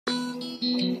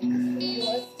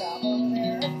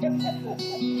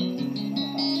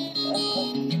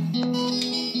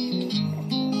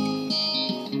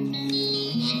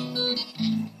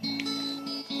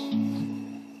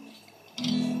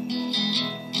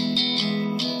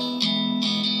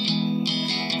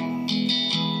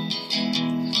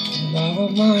Love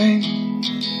of mine,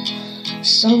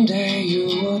 someday you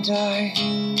will die,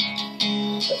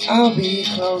 but I'll be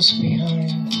close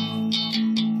behind.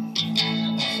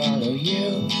 I'll follow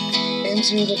you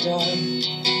into the dark.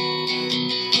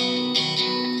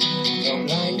 No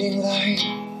blinding light,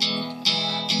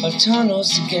 or tunnels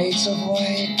to gates of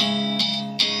white,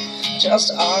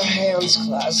 just our hands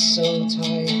clasped so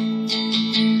tight,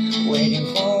 waiting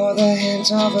for the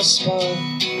hint of a spark.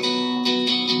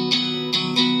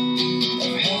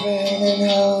 And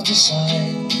hell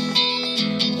decide,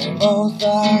 they both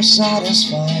are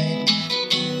satisfied.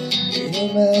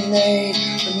 Illuminate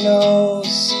the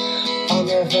nose on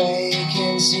their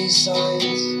vacancy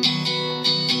signs.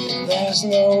 If there's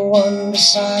no one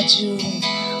beside you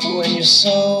when your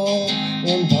soul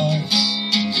embarks,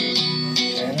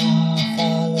 then I'll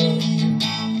follow you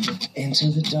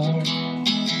into the dark.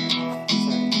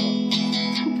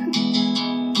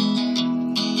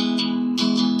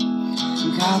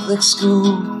 Catholic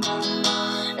school,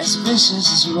 as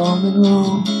vicious as Roman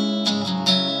rule,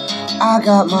 I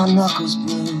got my knuckles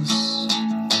bruised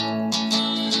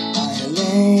by a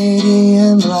lady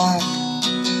in black.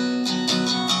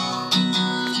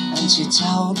 And she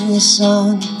told me,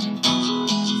 son,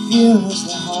 fear is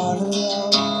the heart of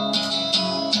love.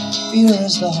 Fear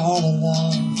is the heart of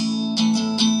love.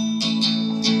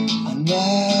 I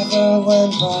never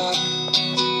went back.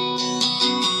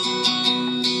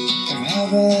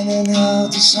 Heaven and hell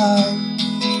decide,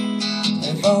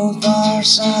 they both are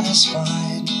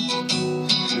satisfied.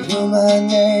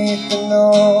 Illuminate the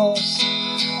nose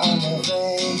on the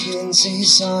vacancy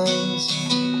signs.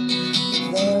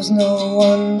 If there's no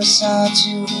one beside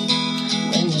you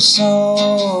when your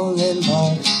soul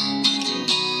embarks,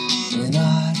 then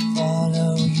I'd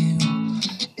follow you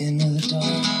into the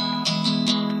dark.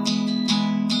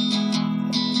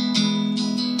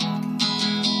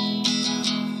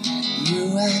 You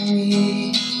and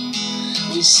me,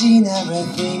 we've seen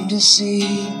everything to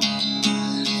see,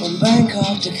 from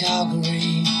Bangkok to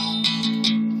Calgary,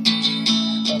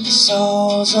 but the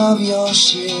soles of your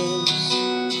shoes,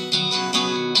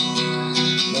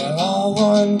 they're all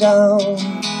worn down.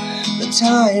 The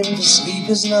time to sleep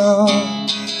is now.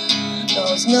 No,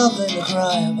 it's nothing to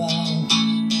cry about.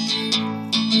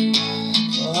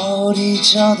 We'll hold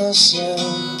each other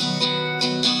soon.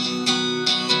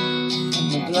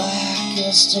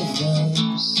 Blackest of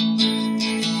rooms,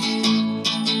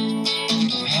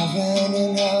 heaven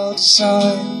and hell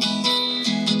decide,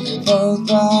 they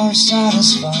both are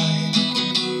satisfied.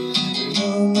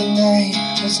 Illuminate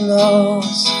his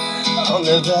nose on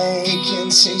the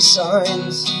vacancy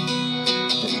signs.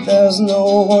 If there's no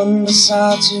one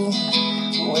beside you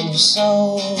when your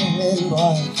soul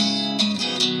embarks,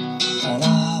 and